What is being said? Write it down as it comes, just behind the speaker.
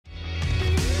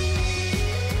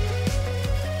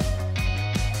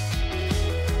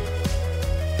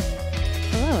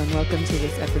welcome to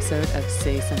this episode of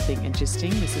Say Something Interesting.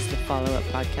 This is the follow-up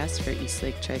podcast for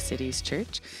Eastlake Tri-Cities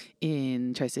Church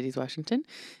in Tri-Cities, Washington.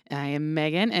 I am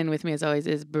Megan, and with me as always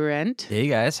is Brent. Hey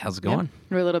guys, how's it going? Yep.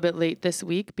 We're a little bit late this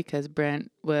week because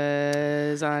Brent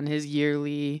was on his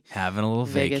yearly having a little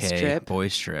Vegas trip.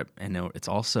 Boys trip, and it's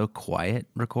also quiet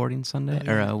recording Sunday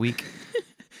or a week.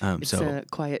 It's a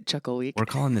quiet chuckle week. We're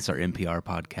calling this our NPR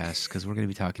podcast because we're going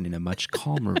to be talking in a much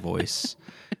calmer voice.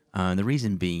 The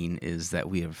reason being is that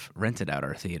we have rented out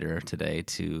our theater today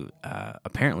to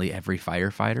apparently every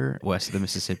firefighter west of the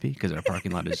Mississippi because our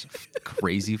parking lot is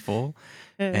crazy full.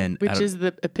 And which is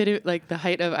the epitome, like the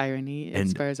height of irony,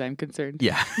 as far as I'm concerned.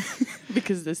 Yeah,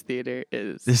 because this theater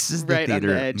is the right theater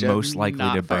on the edge most of likely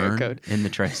not to fire burn code. in the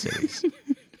Tri-Cities.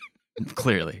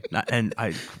 Clearly,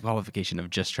 qualification of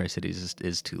just Tri-Cities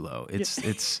is too low.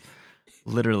 It's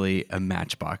literally a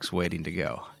matchbox waiting to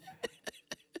go.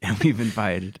 And we've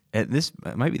invited, and this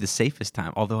might be the safest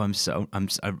time. Although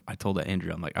I told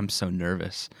Andrew, I'm so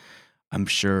nervous. I'm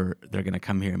sure they're gonna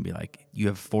come here and be like, "You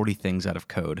have 40 things out of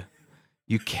code.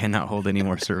 You cannot hold any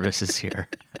more services here.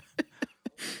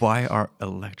 Why are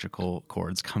electrical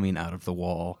cords coming out of the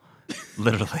wall?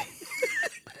 Literally,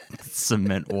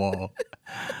 cement wall."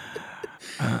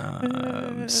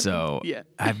 Yeah.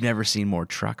 I've never seen more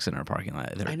trucks in our parking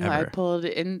lot. I know. I pulled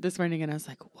in this morning and I was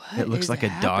like, "What?" It looks like a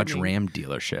Dodge happening? Ram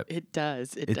dealership. It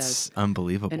does. It's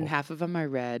unbelievable. And half of them are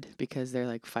red because they're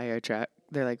like fire truck.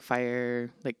 They're like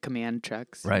fire, like command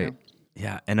trucks. Right. You know?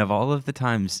 Yeah. And of all of the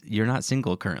times, you're not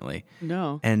single currently.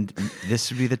 No. And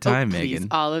this would be the time, please. Megan.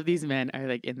 All of these men are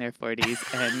like in their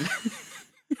 40s and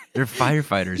they're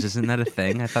firefighters. Isn't that a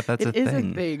thing? I thought that's a thing. It is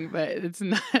a thing, but it's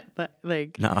not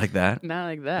like Not like that? Not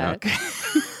like that. Okay.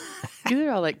 These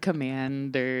are all like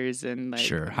commanders and like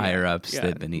Sure. Higher ups. Yeah,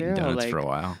 They've been eating they're all, donuts like, for a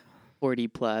while. 40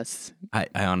 plus. I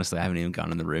honestly haven't even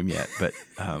gone in the room yet, but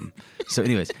so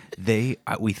anyways, I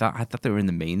thought they were in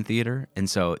the main theater, and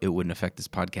so it wouldn't affect this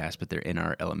podcast. But they're in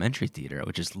our elementary theater,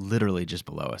 which is literally just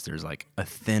below us. There's like a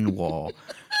thin wall,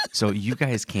 so you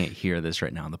guys can't hear this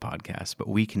right now on the podcast, but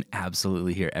we can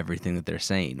absolutely hear everything that they're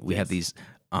saying. We have these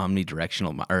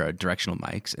directional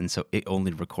mics, and so it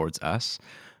only records us.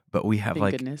 But we have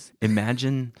Thank goodness.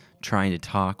 Imagine trying to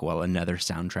talk while another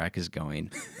soundtrack is going,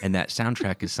 and that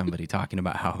soundtrack is somebody talking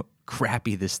about how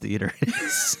crappy this theater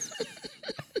is.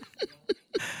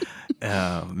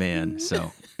 Oh man,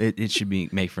 so it should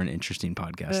make for an interesting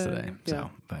podcast today. Yeah.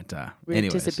 So, but We're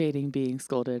anyways. anticipating being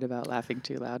scolded about laughing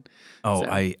too loud. Oh, so.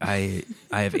 I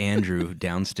have Andrew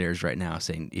downstairs right now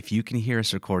saying, if you can hear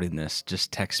us recording this,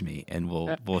 just text me and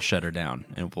we'll shut her down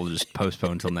and we'll just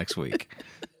postpone until next week.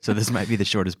 So this might be the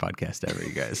shortest podcast ever,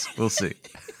 you guys. We'll see.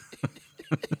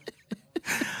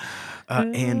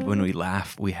 And when we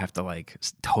laugh, we have to like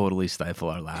totally stifle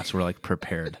our laughs. We're like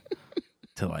prepared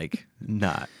to like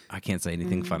not. I can't say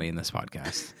anything funny in this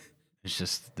podcast. It's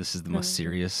just this is the most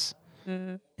serious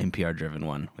NPR driven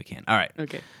one we can. All right.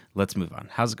 Okay. Let's move on.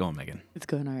 How's it going, Megan? It's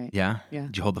going all right. Yeah? Yeah.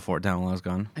 Did you hold the fort down while I was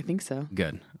gone? I think so.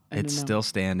 Good. I don't It's know. still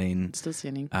standing. It's still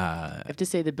standing. Uh, I have to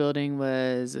say the building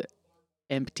was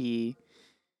empty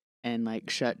and like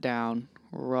shut down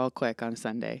real quick on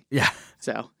Sunday. yeah.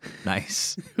 So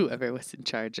Nice. whoever was in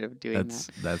charge of doing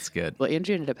That's good. Well,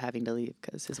 Andrew ended up having to leave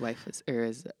because his wife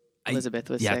Elizabeth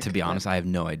was Yeah, sick. to be but honest, I have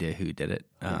no idea who did it.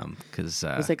 Because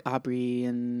it was like Aubrey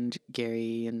and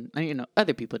Gary and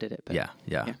other people did it. But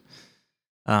yeah.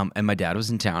 And my dad was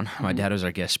in town. My dad was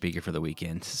our guest speaker for the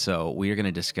weekend. So we are going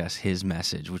to discuss his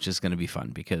message, which is going to be fun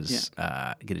because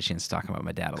I get a chance to talk about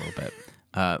my dad a little bit.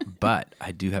 But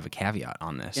I do have a caveat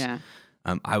on this. Yeah.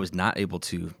 I was not able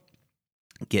to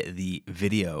get the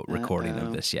video recording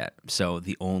of this yet. So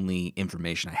the only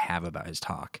information I have about his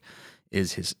talk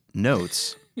is his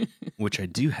notes, which I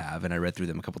do have, and I read through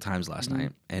them a couple times last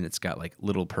night, and it's got like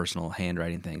little personal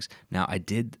handwriting things. Now, I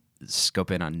did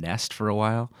scope in on Nest for a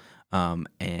while, but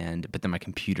then my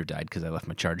computer died because I left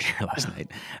my charger here last night,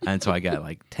 and so I got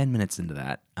like 10 minutes into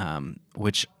that,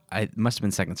 which I must have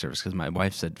been second service because my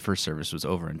wife said first service was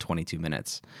over in 22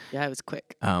 minutes. Yeah, it was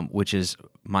quick. Which is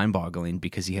mind-boggling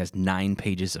because he has 9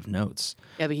 pages of notes.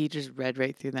 Yeah, but he just read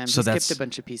right through them. So He that's- skipped a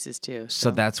bunch of pieces too.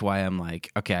 So that's why I'm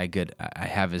like, okay, good. I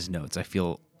have his notes. I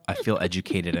feel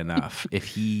educated enough. If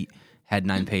he had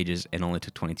 9 pages and only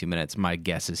took 22 minutes, my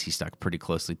guess is he stuck pretty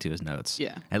closely to his notes.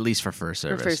 Yeah. At least for first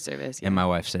service. For first service, yeah. And my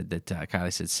wife said that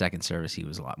Kylie said second service, he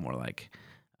was a lot more like,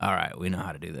 all right, we know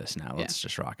how to do this now. Let's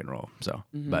just rock and roll. So,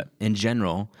 but in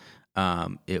general,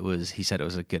 He said it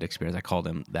was a good experience. I called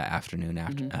him that afternoon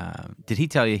after. Did he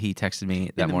tell you he texted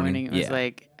me that In the morning, it was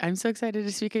like, I'm so excited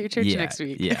to speak at your church next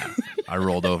week. Yeah. I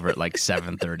rolled over at like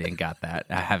 7:30 and got that.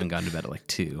 I haven't gone to bed at like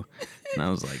 2. And I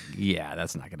was like, yeah,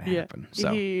 that's not going to happen.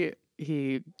 So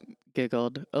he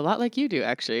giggled a lot like you do,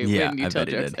 actually, when you tell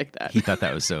jokes like that. He thought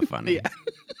that was so funny. Yeah.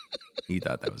 He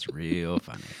thought that was real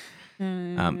funny.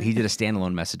 He did a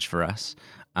standalone message for us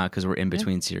because we're in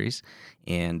between series.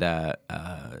 And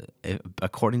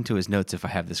according to his notes, if I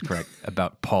have this correct,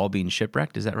 about Paul being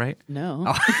shipwrecked. Is that right?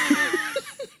 No.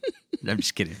 I'm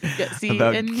just kidding. Yeah, see,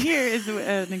 and here is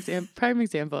an prime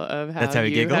example of how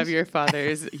you have your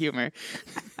father's humor.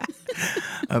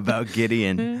 About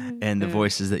Gideon and the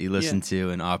voices that you listen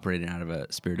to and operating out of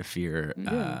a spirit of fear.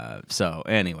 So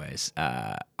anyways,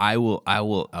 I will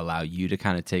allow you to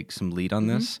kind of take some lead on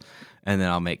this, and then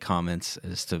I'll make comments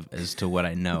as to what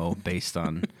I know based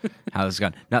on how this has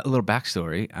gone. Now, a little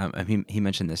backstory. He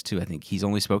mentioned this too. I think he's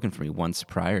only spoken for me once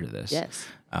prior to this. Yes.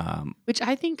 Which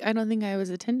I don't think I was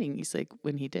attending East Lake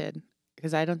when he did,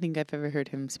 because I don't think I've ever heard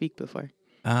him speak before.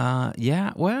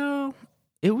 Yeah. Well,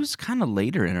 it was kind of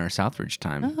later in our Southridge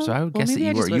time, so I would guess that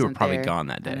you were probably gone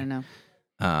that day. I don't know.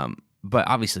 But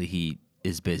obviously he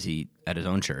is busy at his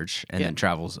own church and then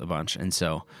travels a bunch, and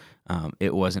so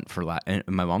it wasn't for and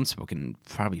my mom's spoken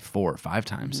probably 4 or 5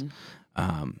 times,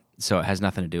 so it has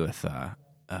nothing to do with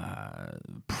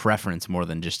preference more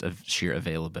than just of sheer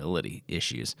availability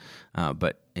issues.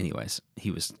 But anyways, he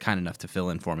was kind enough to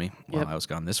fill in for me while I was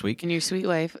gone this week. And your sweet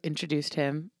wife introduced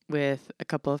him with a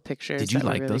couple of pictures. Did you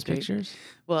like really those great. Pictures?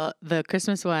 Well, the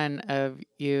Christmas one of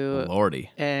you,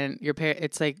 Lordy, and your parents.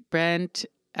 It's like Brent.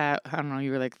 I don't know.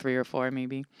 You were like 3 or 4,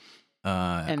 maybe.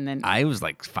 And then I was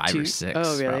like 5 or 6.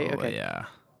 Oh, really? Probably, okay. Yeah.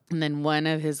 And then one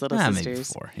of his little sisters. Maybe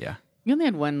 4. Yeah. You only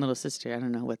had one little sister. I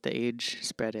don't know what the age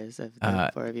spread is of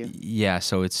the 4 of you. Yeah.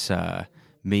 So it's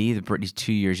me. Brittany's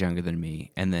 2 years younger than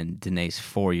me, and then Danae's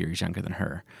 4 years younger than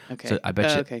her. Okay. So I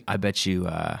bet you. Okay. I bet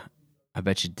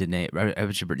you Danae. I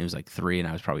bet you Brittany was like 3, and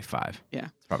I was probably 5. Yeah.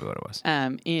 That's probably what it was.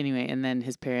 Anyway, and then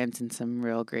his parents in some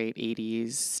real great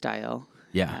 80s style.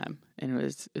 Yeah. And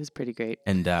it was pretty great.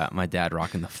 And my dad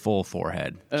rocking the full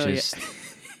forehead. Oh, just,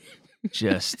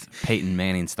 just Peyton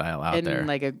Manning style out there. And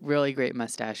like a really great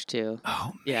mustache too.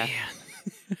 Oh, yeah.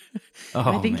 Man.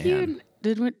 I think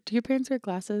do your parents wear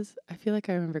glasses? I feel like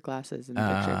I remember glasses in the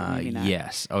picture, but maybe not.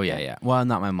 Yes. Oh, yeah. Well,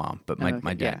 not my mom, but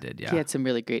my dad did, yeah. He had some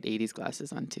really great 80s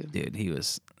glasses on too. Dude, he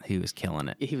was killing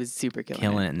it. He was super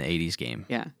killing it in the 80s game.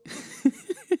 Yeah.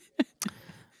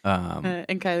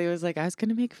 And Kylie was like, I was going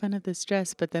to make fun of this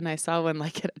dress, but then I saw one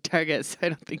like at a Target, so I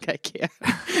don't think I can.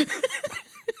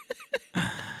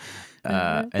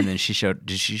 And then did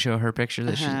she show her picture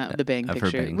that the bang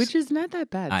picture, which is not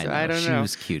that bad. I don't know. She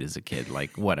was cute as a kid,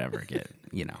 like whatever,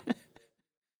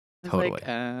 totally. Like,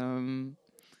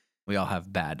 we all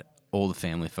have bad old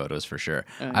family photos for sure.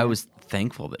 I was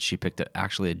thankful that she picked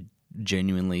actually a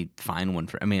genuinely fine one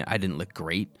I didn't look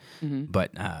great,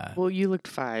 but well, you looked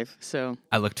 5, so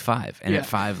I looked 5, and at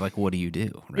 5, like, what do you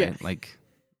do, right? Yeah. Like,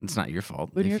 it's not your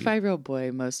fault. When you're a 5-year-old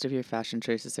boy, most of your fashion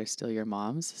choices are still your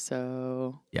mom's,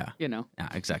 so yeah, yeah,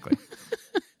 exactly.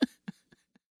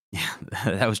 Yeah,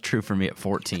 that was true for me at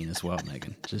 14 as well,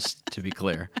 Megan. Just to be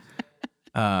clear.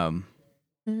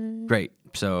 Great.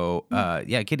 So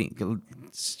Gideon,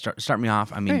 start me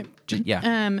off.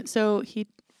 So he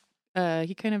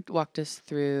kind of walked us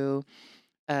through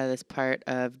this part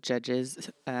of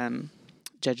Judges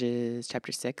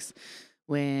chapter 6,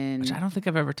 which I don't think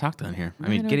I've ever talked on here.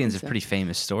 Gideon's a pretty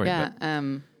famous story. Yeah.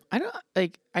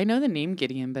 But I know the name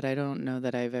Gideon, but I don't know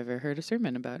that I've ever heard a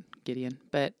sermon about Gideon.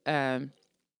 But so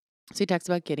he talks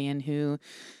about Gideon, who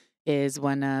is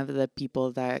one of the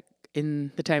people that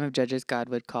in the time of Judges, God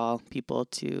would call people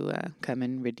to come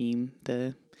and redeem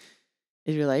the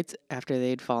Israelites after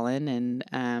they'd fallen,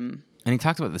 and he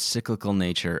talked about the cyclical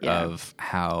nature of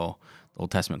how the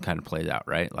Old Testament kind of plays out,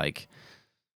 right? Like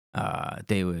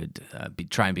they would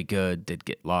try and be good, they'd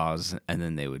get laws, and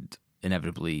then they would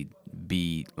inevitably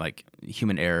be like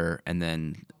human error, and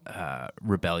then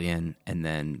rebellion, and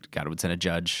then God would send a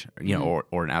judge, or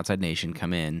an outside nation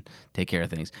come in, take care of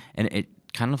things, and it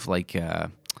kind of like.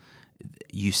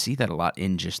 You see that a lot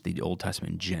in just the Old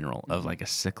Testament in general, of like a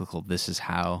cyclical, this is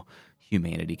how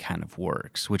humanity kind of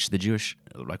works, which the Jewish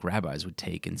rabbis would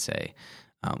take and say,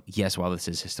 yes, while this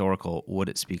is historical, what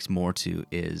it speaks more to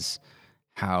is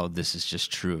how this is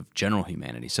just true of general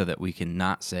humanity, so that we can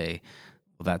not say,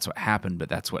 well, that's what happened, but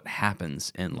that's what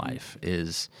happens in life,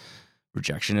 is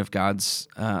rejection of God's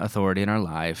authority in our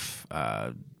life,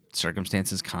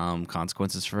 circumstances come,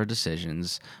 consequences for our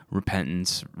decisions,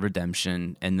 repentance,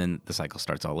 redemption, and then the cycle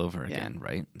starts all over again,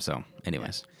 right? So,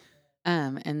 anyways.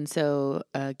 And so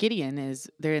Gideon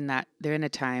they're in a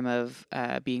time of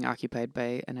being occupied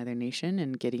by another nation,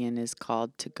 and Gideon is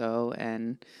called to go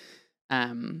and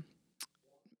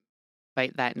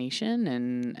fight that nation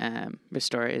and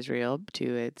restore Israel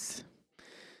to its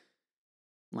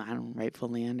rightful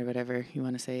land or whatever you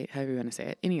want to say, however you want to say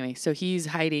it. Anyway, so he's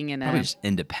hiding in probably just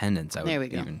independence. I there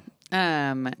would we go. even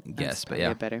guess, but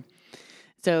yeah, better.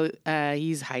 So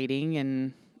he's hiding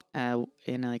in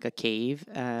like a cave,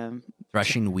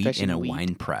 threshing wheat in a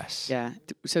wine press. Yeah,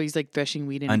 so he's like threshing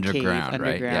wheat in underground, a cave,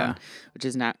 right? Yeah, which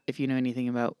is not, if you know anything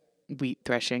about wheat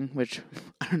threshing, which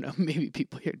I don't know, maybe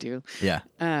people here do. Yeah.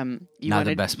 Not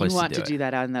the best place you want to do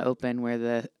that out in the open where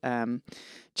the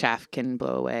chaff can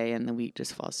blow away and the wheat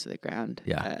just falls to the ground.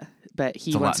 Yeah. But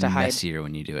he it's wants to hide. It's a lot messier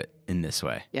when you do it in this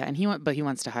way. Yeah, and he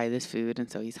wants to hide this food, and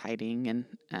so he's hiding, and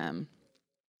an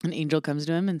angel comes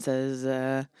to him and says,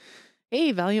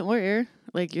 "Hey, valiant warrior,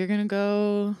 like you're gonna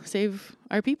go save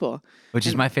our people." Which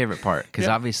is my favorite part, because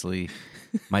obviously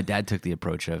my dad took the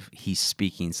approach of he's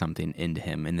speaking something into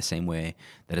him in the same way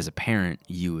that as a parent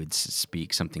you would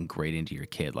speak something great into your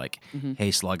kid, like,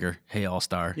 "Hey, slugger, hey,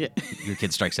 all-star." Yeah. Your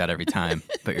kid strikes out every time,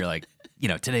 but you're like,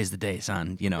 "Today's the day,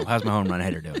 son. How's my home run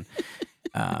hitter doing?"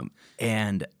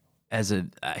 And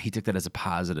he took that as a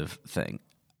positive thing.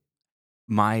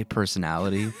 My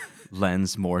personality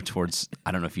lends more towards,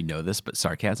 I don't know if you know this, but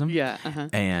sarcasm. Yeah.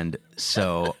 And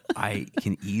so I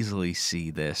can easily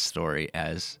see this story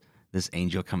as this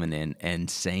angel coming in and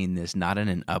saying this not in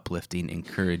an uplifting,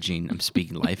 encouraging, I'm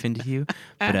speaking life into you,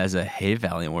 but as a, "Hey,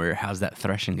 valiant warrior, how's that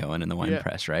threshing going in the wine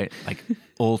press?" Right? Like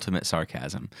ultimate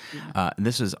sarcasm. And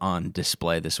this was on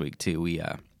display this week too.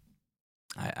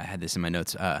 I had this in my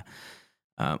notes.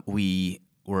 We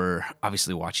were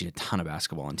obviously watching a ton of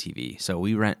basketball on TV. So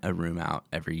we rent a room out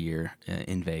every year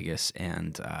in Vegas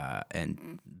and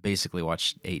basically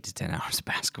watch 8 to 10 hours of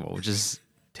basketball, which is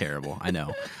terrible, I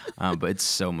know. But it's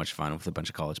so much fun with a bunch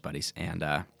of college buddies. And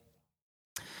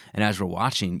as we're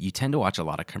watching, you tend to watch a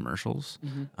lot of commercials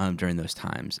during those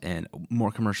times, and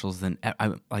more commercials than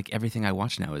like everything I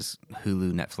watch now is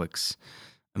Hulu, Netflix.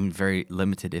 Very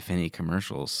limited, if any,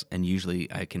 commercials, and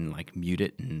usually I can like mute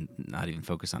it and not even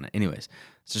focus on it. Anyways,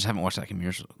 so just haven't watched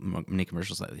many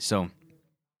commercials lately. So,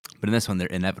 but in this one, they're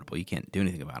inevitable. You can't do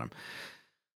anything about them.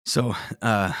 So,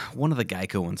 one of the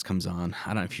Geico ones comes on. I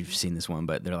don't know if you've seen this one,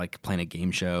 but they're like playing a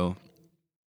game show,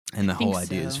 and the whole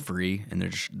idea is free, and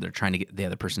they're trying to get the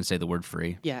other person to say the word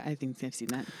free. Yeah, I think I've seen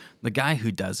that. The guy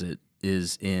who does it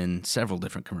is in several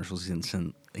different commercials.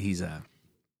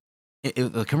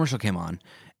 The commercial came on,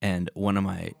 and one of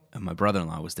my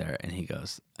brother-in-law was there, and he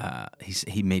goes,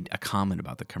 he made a comment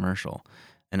about the commercial,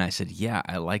 and I said, "Yeah,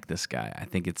 I like this guy. I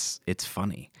think it's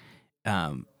funny,"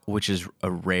 which is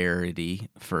a rarity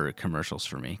for commercials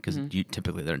for me, because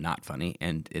typically they're not funny,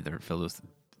 and they're filled with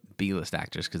B-list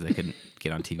actors because they couldn't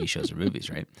get on TV shows or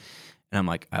movies, right? And I'm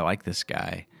like, I like this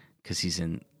guy because he's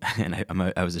in, and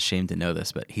I was ashamed to know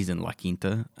this, but he's in La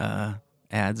Quinta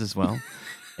ads as well.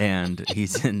 And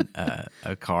he's in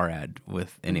a car ad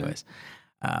with, anyways.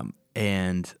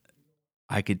 And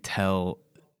I could tell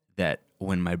that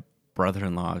when my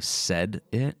brother-in-law said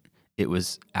it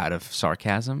was out of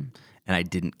sarcasm, and I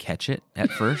didn't catch it at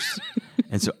first.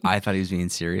 And so I thought he was being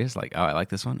serious, like, "Oh, I like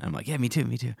this one." And I'm like, "Yeah, me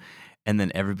too. And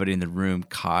then everybody in the room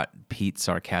caught Pete's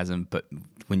sarcasm, but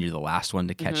when you're the last one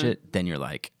to catch it, then you're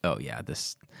like, "Oh yeah,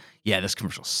 this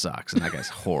commercial sucks, and that guy's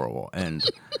horrible." And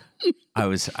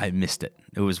I missed it.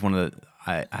 It was one of the,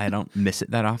 I don't miss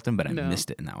it that often, but I missed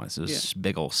it in that one. So it was a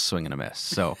big old swing and a miss.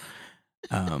 So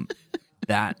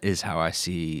that is how I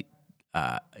see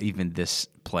even this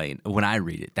playing. When I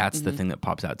read it, that's the thing that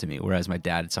pops out to me. Whereas my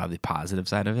dad saw the positive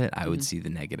side of it, I would see the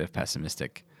negative,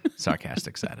 pessimistic,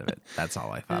 sarcastic side of it. That's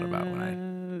all I thought about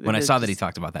when I saw that he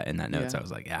talked about that in that notes. I was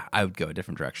like, yeah, I would go a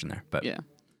different direction there. But yeah,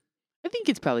 I think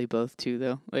it's probably both too,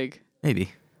 though. Like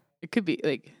maybe. It could be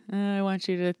like, I want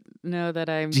you to know that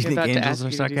I'm Do you think about to ask angels are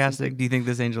you to do sarcastic? something. Do you think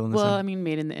this angel in this Well, one? I mean,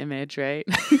 made in the image, right?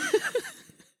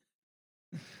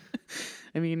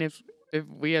 I mean, if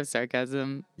we have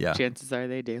sarcasm, chances are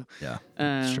they do. Yeah,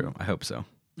 it's true. I hope so.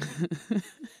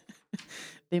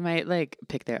 They might like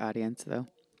pick their audience, though.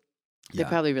 They're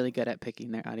probably really good at picking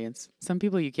their audience. Some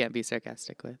people you can't be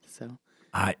sarcastic with, so.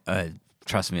 I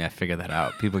trust me, I figured that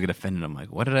out. People get offended. I'm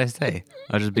like, what did I say?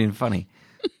 I was just being funny.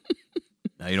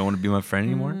 Now you don't want to be my friend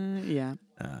anymore? Yeah.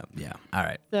 Yeah. All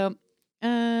right. So,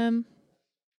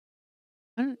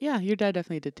 your dad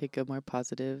definitely did take a more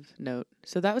positive note.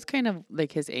 So that was kind of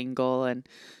like his angle, and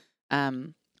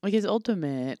like his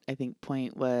ultimate, I think,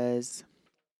 point was,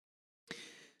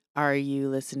 are you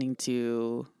listening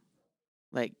to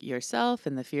like yourself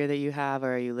and the fear that you have,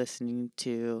 or are you listening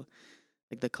to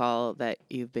like the call that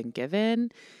you've been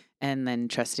given, and then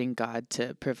trusting God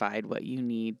to provide what you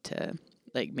need to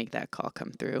like make that call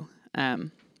come through.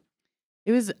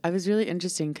 I was really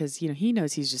interesting because he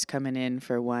knows he's just coming in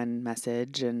for one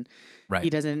message, and he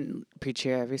Right. doesn't preach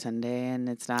here every Sunday, and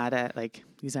it's not like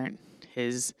these aren't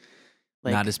his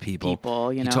like Not his people. people.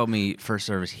 He told me first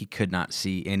service he could not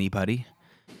see anybody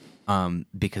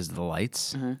because of the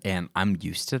lights, and I'm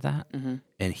used to that,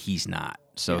 and he's not.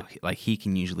 So like he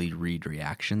can usually read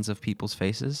reactions of people's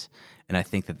faces, and I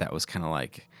think that was kind of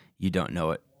like you don't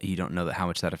know it. You don't know that how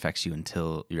much that affects you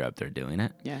until you're up there doing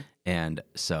it. Yeah. And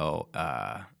so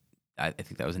I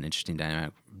think that was an interesting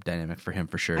dynamic for him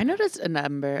for sure. I noticed a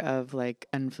number of like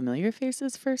unfamiliar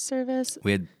faces first service.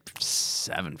 We had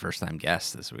 7 first-time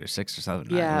guests this week, 6 or 7.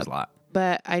 Yeah, it was a lot.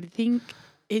 But I think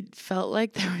it felt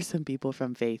like there were some people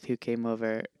from Faith who came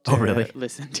over to really?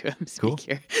 listen to him speak Cool.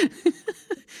 here.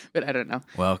 But I don't know.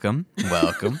 Welcome.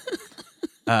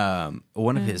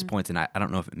 One of his points, and I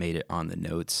don't know if it made it on the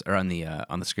notes or on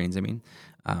the screens. I mean,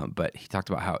 but he talked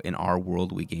about how in our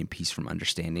world we gain peace from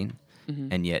understanding,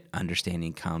 and yet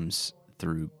understanding comes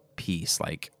through peace.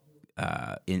 Like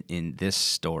in this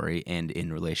story and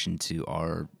in relation to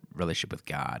our relationship with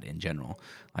God in general,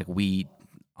 like we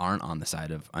aren't on the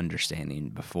side of understanding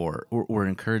before. We're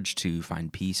encouraged to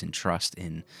find peace and trust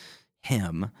in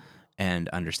Him, and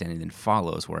understanding then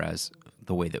follows. Whereas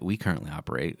the way that we currently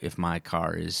operate, if my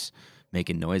car is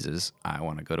making noises, I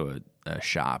want to go to a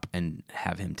shop and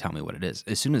have him tell me what it is.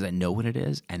 As soon as I know what it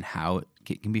is and how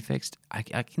it can be fixed, I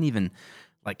can even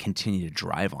like continue to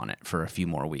drive on it for a few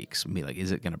more weeks and be like,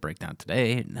 is it going to break down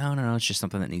today? No, it's just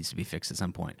something that needs to be fixed at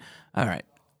some point. All right.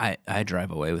 I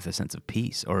drive away with a sense of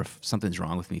peace. Or if something's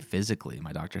wrong with me physically,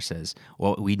 my doctor says,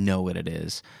 well, we know what it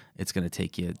is. It's going to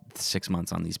take you 6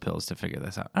 months on these pills to figure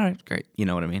this out. All right, great. You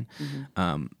know what I mean?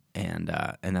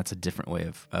 And that's a different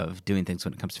way of doing things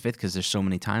when it comes to faith, because there's so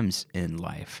many times in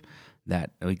life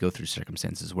that we go through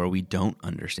circumstances where we don't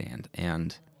understand,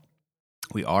 and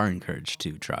we are encouraged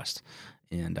to trust.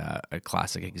 And a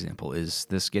classic example is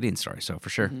this Gideon story. So for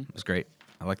sure, it was great.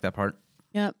 I like that part.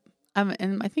 Yep.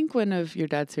 And I think one of your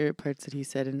dad's favorite parts that he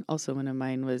said, and also one of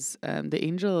mine, was the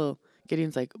angel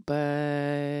Gideon's like,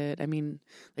 but I mean,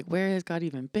 like, where has God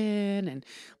even been? And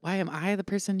why am I the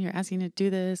person you're asking to do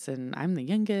this? And I'm the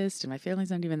youngest, and my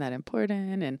family's not even that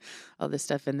important, and all this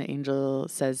stuff. And the angel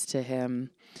says to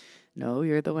him, no,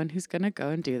 you're the one who's going to go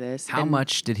and do this. How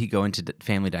much did he go into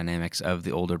family dynamics of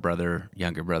the older brother,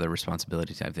 younger brother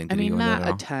responsibility type thing? I mean, not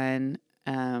a ton.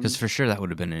 Because for sure that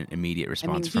would have been an immediate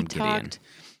response from Gideon.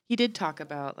 He did talk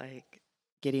about like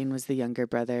Gideon was the younger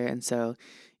brother, and so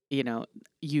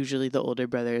usually the older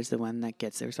brother is the one that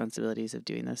gets the responsibilities of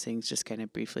doing those things, just kind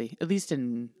of briefly, at least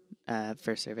in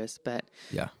first service. But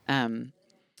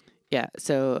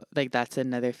so like that's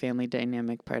another family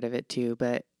dynamic part of it too.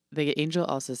 But the angel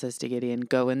also says to Gideon,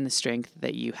 go in the strength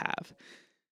that you have.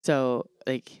 So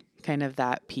like kind of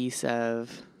that piece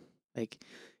of like,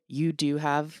 you do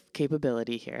have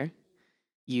capability here.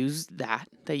 Use that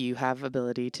you have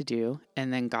ability to do,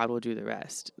 and then God will do the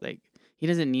rest. Like, He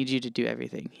doesn't need you to do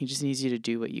everything. He just needs you to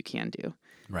do what you can do.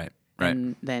 Right.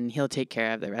 And then He'll take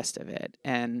care of the rest of it.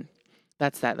 And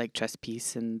that's that like trust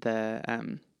piece and the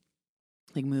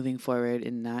like moving forward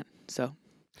in that. So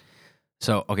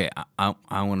okay, I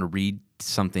want to read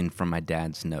something from my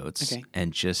dad's notes. Okay.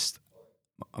 And just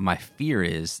my fear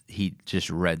is he just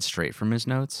read straight from his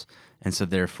notes, and so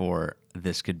therefore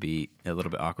this could be a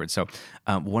little bit awkward. So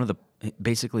one of the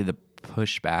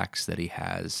pushbacks that he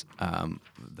has,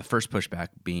 the first pushback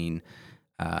being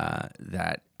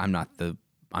that I'm not the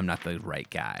right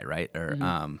guy, right?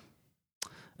 Or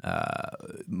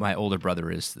my older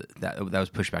brother is that was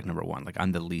pushback number 1. Like,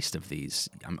 I'm the least of these.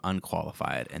 I'm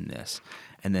unqualified in this.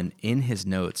 And then in his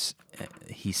notes,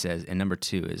 he says, and number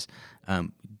 2 is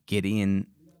Gideon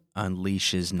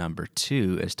unleashes number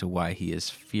 2 as to why he is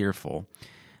fearful.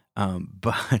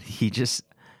 But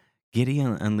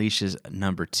Gideon unleashes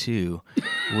number 2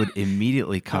 would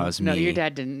immediately cause me. No, your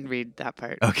dad didn't read that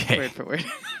part. Okay. Word for word.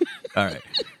 All right.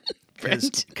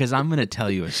 Because I'm going to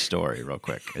tell you a story real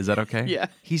quick. Is that okay? Yeah.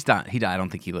 He's not. I don't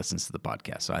think he listens to the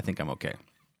podcast, so I think I'm okay.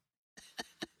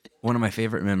 One of my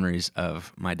favorite memories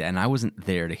of my dad, and I wasn't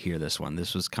there to hear this one.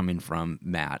 This was coming from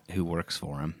Matt, who works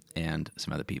for him, and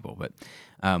some other people. But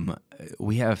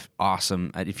we have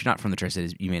awesome, if you're not from the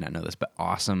Tri-Cities, you may not know this, but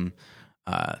awesome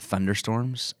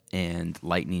thunderstorms and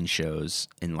lightning shows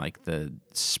in like the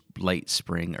late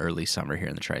spring, early summer here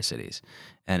in the Tri-Cities.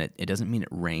 And it doesn't mean it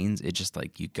rains. It just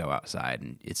like you go outside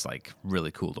and it's like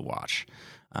really cool to watch.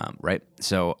 Right.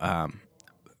 So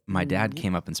my dad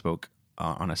came up and spoke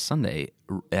on a Sunday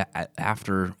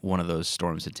after one of those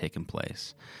storms had taken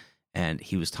place. And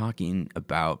he was talking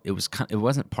about it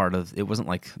wasn't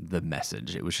like the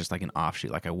message. It was just like an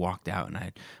offshoot. Like I walked out and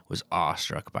I was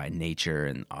awestruck by nature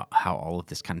and how all of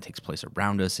this kind of takes place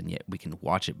around us, and yet we can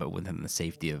watch it, but within the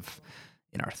safety of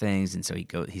in our things. And so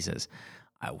he says,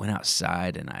 I went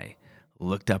outside and I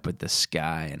looked up at the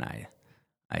sky and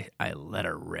I let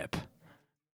her rip.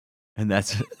 And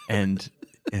that's and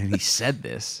he said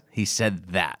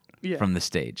that from the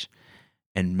stage,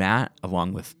 and Matt,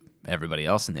 along with everybody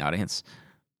else in the audience,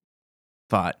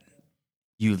 thought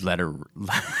you let her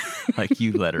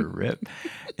rip.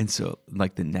 And so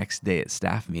like the next day at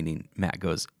staff meeting, Matt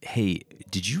goes, hey,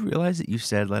 did you realize that you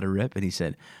said let her rip? And he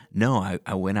said, no,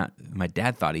 I went out, my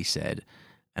dad thought he said,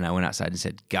 and I went outside and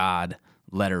said, God,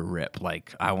 let her rip.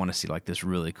 Like, I want to see like this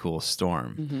really cool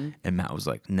storm. Mm-hmm. And Matt was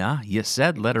like, nah, you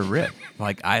said let her rip.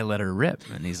 Like, I let her rip.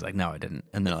 And he's like, no, I didn't.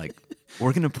 And they're like,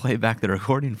 we're going to play back the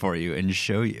recording for you and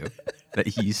show you that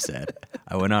he said,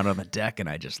 I went out on the deck and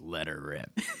I just let her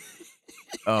rip.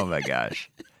 Oh my gosh.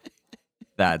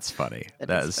 That's funny.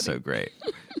 That is funny. So great.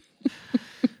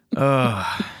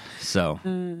 So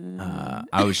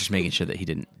I was just making sure that he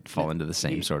didn't fall into the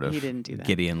same sort of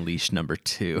Gideon leash number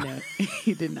 2. No,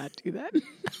 he did not do that.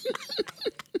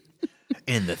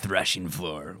 In the threshing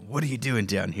floor. What are you doing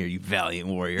down here, you valiant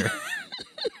warrior?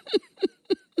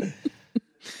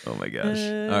 Oh my gosh.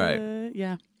 All right.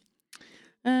 Yeah.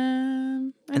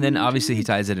 And then obviously he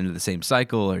ties it into the same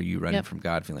cycle. Are you running from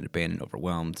God, feeling abandoned,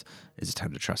 overwhelmed? Is it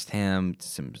time to trust him?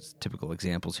 Some typical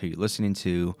examples who you're listening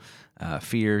to,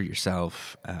 fear,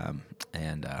 yourself,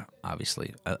 and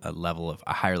obviously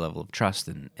a higher level of trust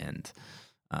and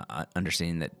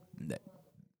understanding that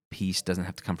peace doesn't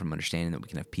have to come from understanding, that we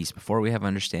can have peace before we have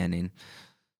understanding.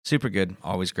 Super good.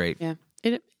 Always great. Yeah.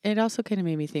 It also kind of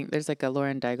made me think, there's like a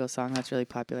Lauren Daigle song that's really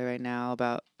popular right now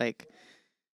about like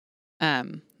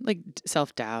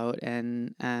self-doubt,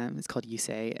 and it's called You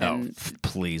Say. And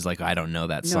please, like, I don't know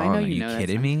that song. I know Are you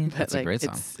kidding me? That's like, a great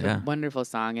song. It's a wonderful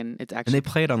song, and it's actually... And they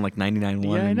play it on like 99.1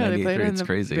 yeah, I know. and They play it on the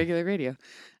crazy. regular radio.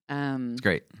 It's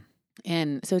great.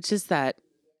 And so it's just that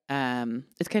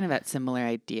it's kind of that similar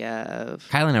idea of...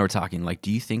 Kyle and I were talking, like,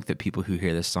 do you think that people who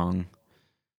hear this song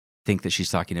think that she's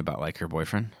talking about like her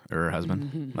boyfriend or her husband?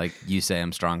 Mm-hmm. Like, you say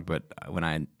I'm strong, but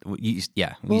you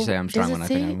say I'm strong when I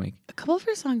think I'm weak. A couple of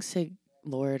her songs say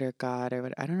Lord or God or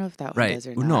what. I don't know if that one does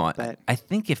or not. No, but I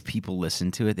think if people listen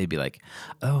to it, they'd be like,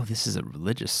 "Oh, this is a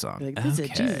religious song." Like, this is a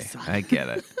Jesus song. I get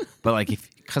it. But like,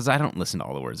 because I don't listen to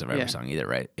all the words of every song either,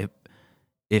 right?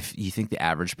 If you think the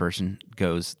average person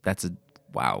goes, "That's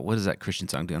wow, what is that Christian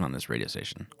song doing on this radio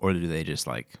station?" Or do they just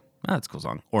like, "Oh, that's a cool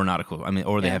song," or not a cool? I mean,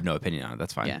 or they have no opinion on it.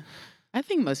 That's fine. Yeah, I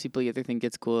think most people either think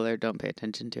it's cool or don't pay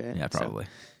attention to it. Yeah, probably.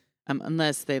 So,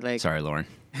 unless they like. Sorry, Lauren.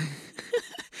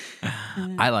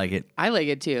 I like it. I like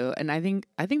it too, and I think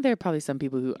there are probably some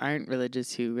people who aren't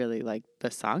religious who really like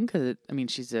the song because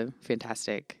she's a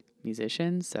fantastic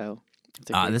musician. So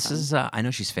it's a great song. I know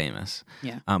she's famous.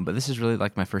 Yeah. But this is really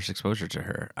like my first exposure to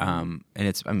her. And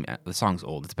it's the song's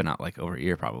old. It's been out like over a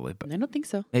year probably, but I don't think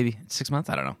so. Maybe 6 months.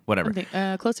 I don't know. Whatever.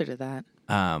 Closer to that.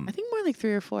 I think more like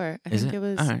 3 or 4. I think it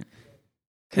was. All right.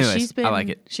 Because I like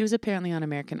it. She was apparently on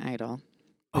American Idol.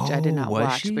 Which I did not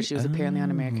watch, but she was apparently on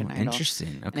American Idol.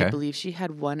 Interesting. Okay. And I believe she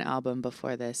had one album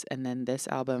before this, and then this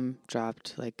album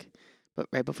dropped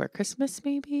right before Christmas,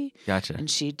 maybe. Gotcha. And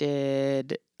she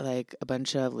did like a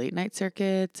bunch of late night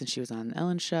circuits, and she was on the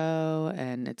Ellen Show,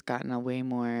 and it's gotten a way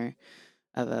more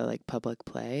of a like public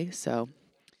play. So,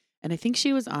 and I think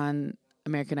she was on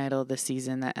American Idol this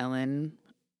season that Ellen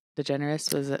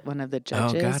DeGeneres was one of the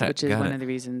judges, which is one of the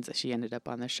reasons she ended up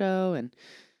on the show. And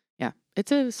yeah,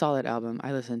 it's a solid album.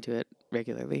 I listen to it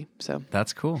regularly. So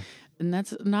that's cool. And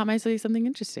that's not might say something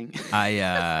interesting.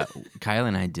 Kyle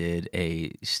and I did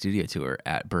a studio tour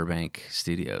at Burbank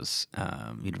Studios,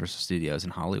 Universal Studios in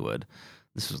Hollywood.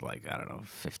 This was like, I don't know,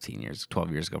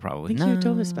 12 years ago probably. I think you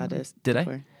told us about this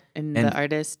before. I? And the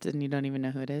artist, and you don't even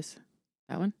know who it is?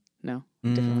 That one? No.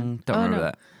 Different one. Don't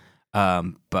remember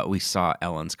that. But we saw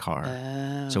Ellen's car.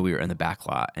 So we were in the back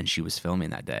lot, and she was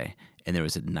filming that day. And there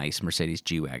was a nice Mercedes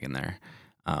G-Wagon there,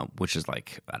 which is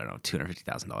like, I don't know,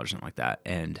 $250,000, something like that.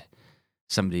 And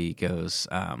somebody goes,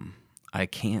 I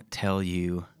can't tell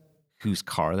you whose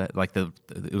car that, like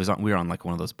it was on, we were on like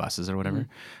one of those buses or whatever.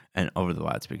 Mm-hmm. And over the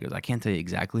loudspeaker goes, I can't tell you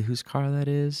exactly whose car that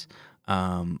is.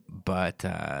 But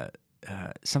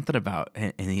something about,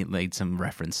 and he made some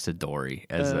reference to Dory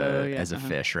as a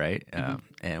fish, right?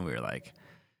 And we were like,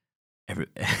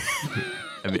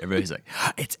 everybody's like,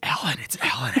 it's Ellen,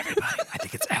 everybody. I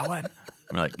think it's Ellen.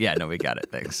 We're like, yeah, no, we got it.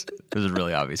 Thanks. It was a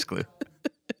really obvious clue.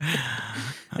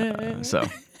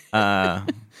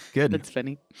 Good. That's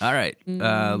funny. All right.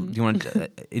 Do you want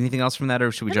anything else from that,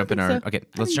 or should we jump in our? So. Okay,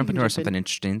 let's jump into our something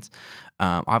interesting.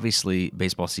 Obviously,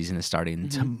 baseball season is starting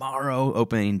tomorrow,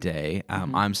 opening day.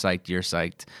 I'm psyched. You're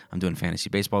psyched. I'm doing fantasy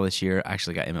baseball this year. I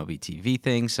actually got MLB TV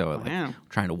things, so like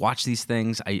trying to watch these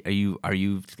things. Are you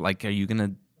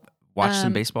gonna watch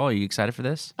some baseball? Are you excited for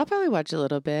this? I'll probably watch a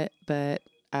little bit, but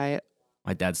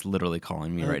My dad's literally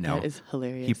calling me right now. That is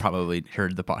hilarious. He probably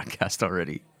heard the podcast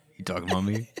already. You talking about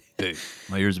me? Hey,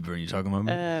 my ears are burning. You talking about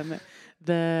me?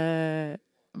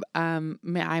 I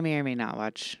may or may not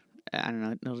watch. I don't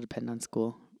know. It'll depend on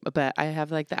school. But I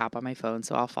have like the app on my phone,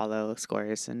 so I'll follow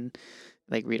scores and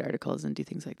like read articles and do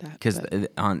things like that. Because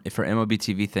for MLB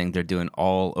TV thing, they're doing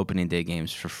all opening day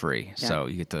games for free, so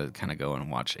you get to kind of go and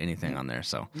watch anything on there.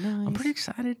 So I'm pretty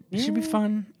excited. It should be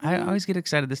fun. I always get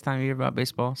excited this time of year about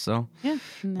baseball. So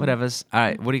whatever's. All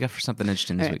right, what do you got for something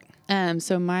interesting this week?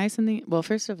 So well,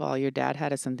 first of all, your dad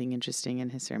had something interesting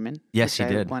in his sermon. Yes, he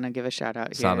did. I want to give a shout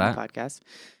out here on the podcast.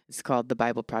 It's called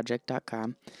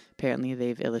thebibleproject.com. Apparently,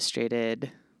 they've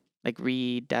illustrated. Like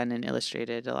redone and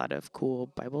illustrated a lot of cool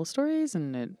Bible stories,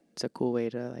 and it's a cool way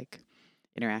to like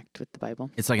interact with the Bible.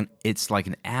 It's like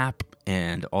an app,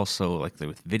 and also like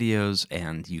with videos,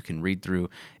 and you can read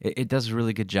through. It does a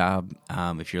really good job.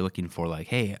 If you're looking for like,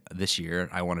 hey, this year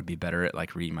I want to be better at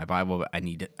like reading my Bible, but I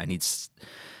need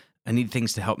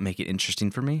things to help make it interesting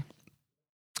for me.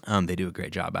 They do a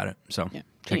great job at it, so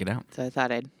check it out. So I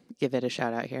thought I'd give it a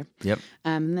shout out here. Yep.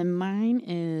 Then mine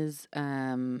is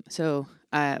a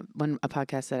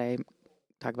podcast that I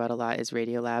talk about a lot is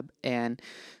Radiolab, and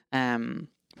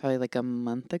probably like a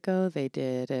month ago they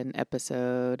did an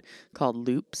episode called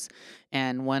Loops,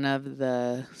 and one of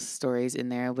the stories in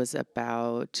there was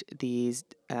about these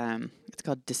it's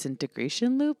called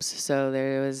disintegration loops. So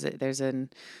there's a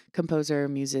composer,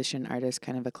 musician, artist,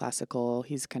 kind of a classical,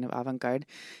 he's kind of avant-garde,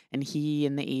 and he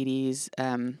in the 80s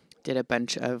did a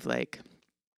bunch of like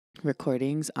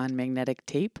recordings on magnetic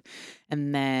tape,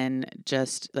 and then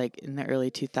just like in the early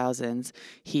 2000s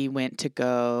he went to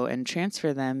go and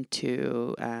transfer them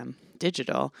to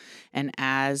digital, and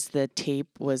as the tape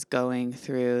was going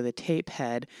through the tape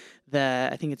head,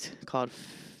 I think it's called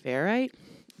ferrite,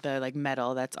 the like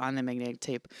metal that's on the magnetic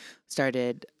tape,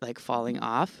 started like falling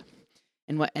off.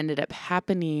 And what ended up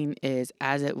happening is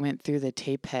as it went through the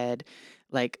tape head,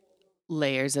 like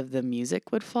layers of the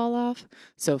music would fall off.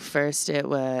 So first it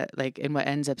was like, and what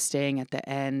ends up staying at the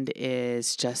end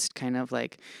is just kind of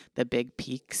like the big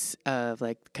peaks of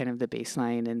like kind of the bass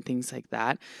line and things like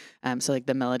that. So like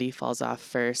the melody falls off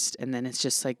first, and then it's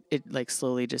just like, it like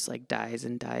slowly just like dies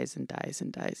and dies and dies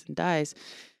and dies and dies.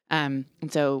 And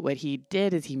so what he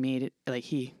did is he made it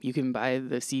like you can buy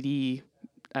the CD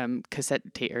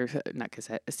cassette tape, or not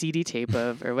cassette, a CD tape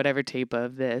of, or whatever tape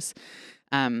of this.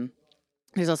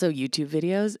 There's also YouTube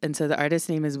videos, and so the artist's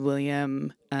name is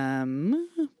William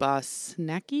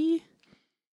Bosnacki.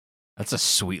 That's a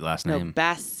sweet last name. No,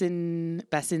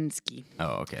 Basinski.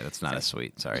 Oh, okay, that's not as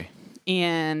sweet. Sorry.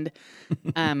 And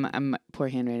I'm poor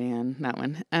handwriting on that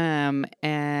one.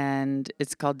 And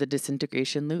it's called The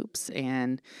Disintegration Loops,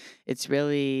 and it's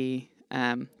really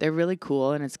they're really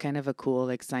cool, and it's kind of a cool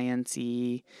like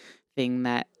science-y thing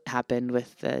that happened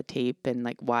with the tape and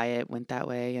like why it went that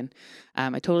way. And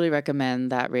I totally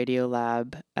recommend that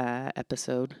Radiolab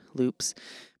episode, Loops,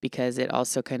 because it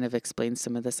also kind of explains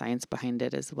some of the science behind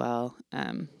it as well.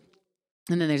 And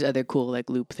then there's other cool like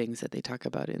loop things that they talk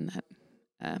about in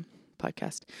that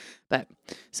podcast. But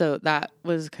so that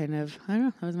was kind of, I don't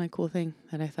know, that was my cool thing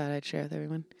that I thought I'd share with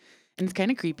everyone. And it's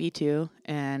kind of creepy too.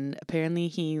 And apparently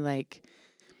he like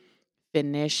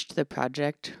finished the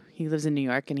project. He lives in New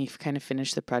York, and he kind of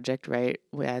finished the project right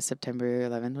as September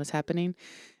 11th was happening.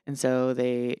 And so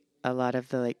a lot of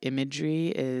the like imagery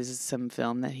is some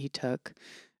film that he took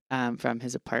from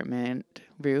his apartment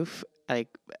roof, like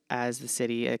as the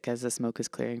city, like as the smoke is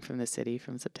clearing from the city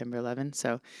from September 11th.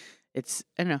 So it's,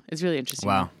 I don't know, it's really interesting.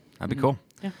 Wow, that'd be cool.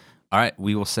 Yeah. All right,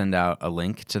 we will send out a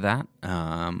link to that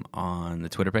on the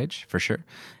Twitter page for sure.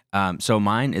 So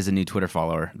mine is a new Twitter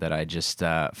follower that I just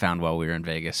found while we were in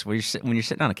Vegas. When you're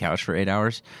sitting on a couch for 8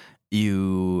 hours,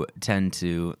 you tend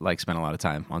to like spend a lot of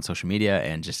time on social media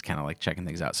and just kind of like checking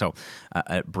things out. So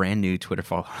a brand new Twitter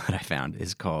follower that I found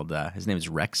is called, his name is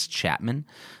Rex Chapman.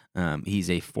 He's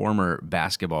a former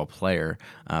basketball player,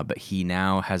 but he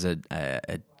now has a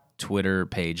Twitter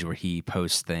page where he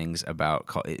posts things about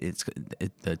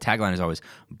the tagline is always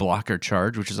block or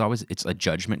charge, which is always it's a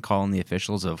judgment call on the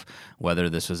officials of whether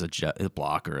this was a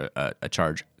block or a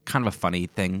charge. Kind of a funny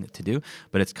thing to do,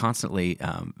 but it's constantly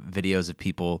videos of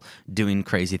people doing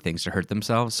crazy things to hurt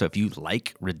themselves. So if you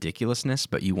like ridiculousness,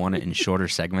 but you want it in shorter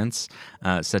segments,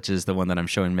 such as the one that I'm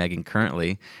showing Megan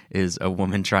currently, is a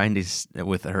woman trying to,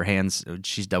 with her hands,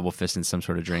 she's double fisting some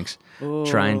sort of drinks,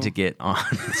 trying to get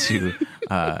onto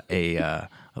a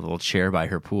little chair by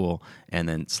her pool, and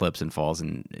then slips and falls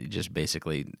and just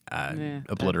basically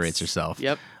obliterates herself.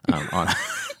 Yep.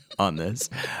 On this.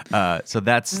 So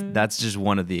that's just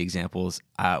one of the examples.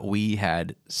 We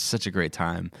had such a great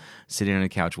time sitting on a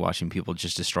couch watching people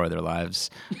just destroy their lives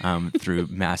through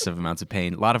massive amounts of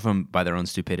pain. A lot of them by their own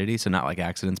stupidity, so not like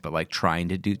accidents, but like trying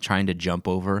to jump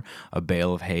over a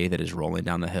bale of hay that is rolling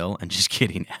down the hill and just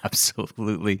getting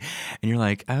absolutely. And you're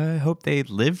like, I hope they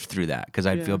lived through that, because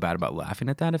I'd feel bad about laughing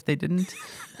at that if they didn't.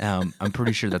 I'm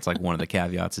pretty sure that's like one of the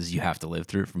caveats is you have to live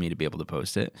through it for me to be able to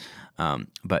post it.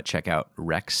 But check out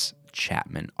Rex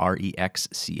Chapman,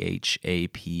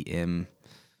 REXCHAPMAN.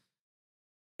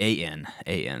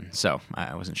 So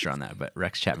I wasn't sure on that, but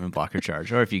Rex Chapman blocker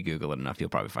charge. Or if you Google it enough, you'll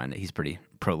probably find it. He's pretty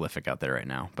prolific out there right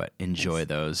now. But enjoy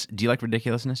those. Do you like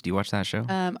Ridiculousness? Do you watch that show?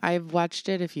 I've watched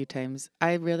it a few times.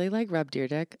 I really like Rob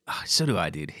Dyrdek. Oh, so do I,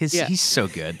 dude. He's so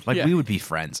good. Like we would be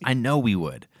friends. I know we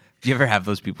would. Do you ever have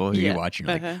those people who you watch and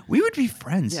you're like, we would be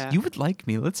friends. Yeah. You would like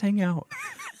me. Let's hang out.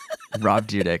 Rob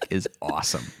Dyrdek is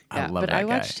awesome. I love that guy.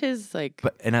 But I watched his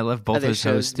and I love both of his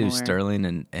hosts too, more.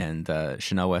 Sterling and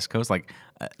Chanel West Coast. Like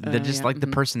they're just the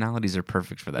personalities are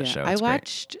perfect for that show. It's I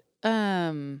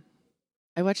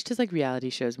watched his like reality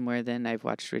shows more than I've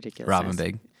watched Ridiculousness. Robin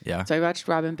Big, yeah. So I watched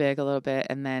Robin Big a little bit,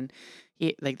 and then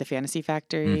like the Fantasy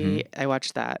Factory. I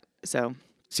watched that. So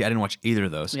see, I didn't watch either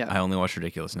of those. Yeah. I only watched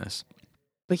Ridiculousness.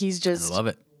 But he's just I love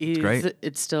it. It's great.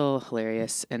 It's still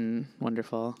hilarious and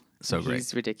wonderful. So great.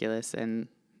 He's ridiculous and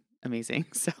amazing.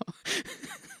 So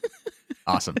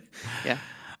awesome. Yeah.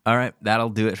 All right, that'll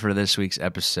do it for this week's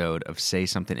episode of Say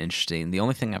Something Interesting. The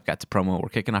only thing I've got to promo, we're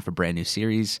kicking off a brand new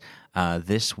series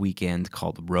this weekend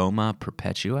called Roma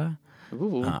Perpetua.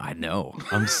 Ooh. I know.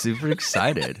 I'm super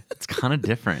excited. It's kind of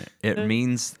different. It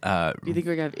means... do you think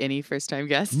we're going to have any first-time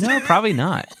guests? No, probably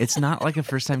not. It's not like a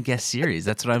first-time guest series.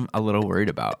 That's what I'm a little worried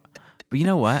about. But you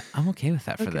know what? I'm okay with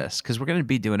that for this, because we're going to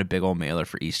be doing a big old mailer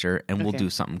for Easter, and we'll do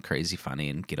something crazy funny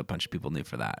and get a bunch of people new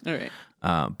for that. All right.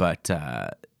 But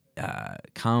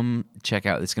come check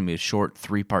out. It's going to be a short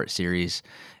 3-part series,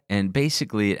 and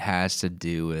basically it has to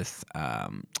do with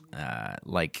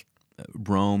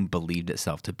Rome believed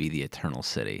itself to be the eternal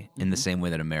city in the same way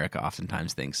that America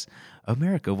oftentimes thinks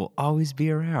America will always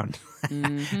be around.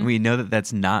 We know that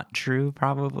that's not true,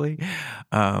 probably,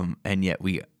 and yet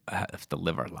we have to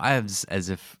live our lives as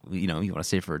if, you want to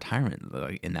save for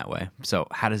retirement in that way. So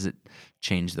how does it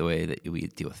change the way that we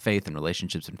deal with faith and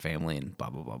relationships and family and blah,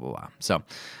 blah, blah, blah, blah. So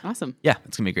awesome. Yeah,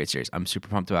 it's going to be a great series. I'm super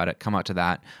pumped about it. Come out to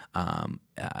that.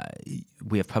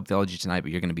 We have Pub Theology tonight,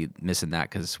 but you're going to be missing that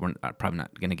because we're probably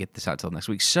not going to get this out till next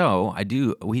week. So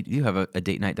we do have a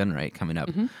date night done right coming up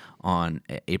on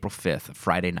April 5th,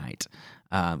 Friday night.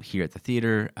 Here at the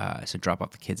theater. So drop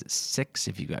off the kids at 6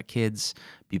 if you've got kids.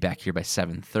 Be back here by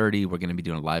 7:30. We're going to be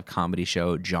doing a live comedy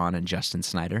show. John and Justin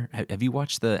Snyder. Have you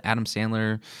watched the Adam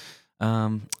Sandler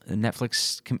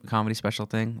Netflix comedy special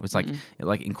thing? It was like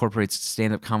it incorporates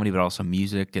stand-up comedy, but also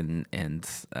music and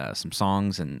some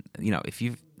songs. And if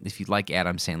you like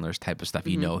Adam Sandler's type of stuff,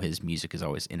 his music is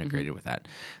always integrated with that.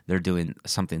 They're doing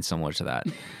something similar to that,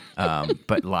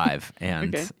 but live,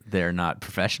 and they're not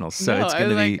professionals, so it's going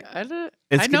to be.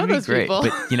 It's going to be great. People.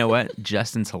 But you know what?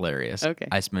 Justin's hilarious. Okay.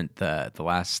 I spent the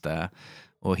last.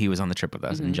 He was on the trip with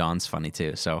us, and John's funny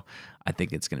too. So I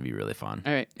think it's going to be really fun.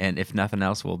 All right. And if nothing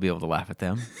else, we'll be able to laugh at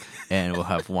them, and we'll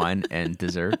have wine and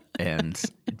dessert and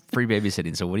free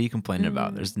babysitting. So what are you complaining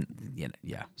about? There's,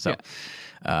 So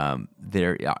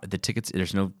the tickets.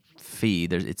 There's no fee.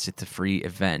 It's a free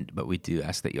event, but we do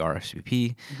ask that you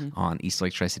RSVP on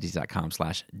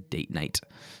eastlaketricities.com/date night.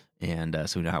 And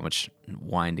so we know how much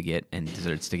wine to get and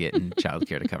desserts to get and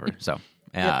childcare to cover. So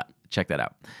check that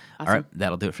out. Awesome. All right,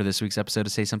 that'll do it for this week's episode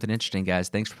of Say Something Interesting, guys.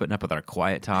 Thanks for putting up with our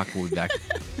quiet talk. We'll be back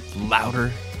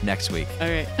louder next week. All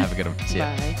right. Have a good one. See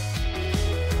ya. Bye.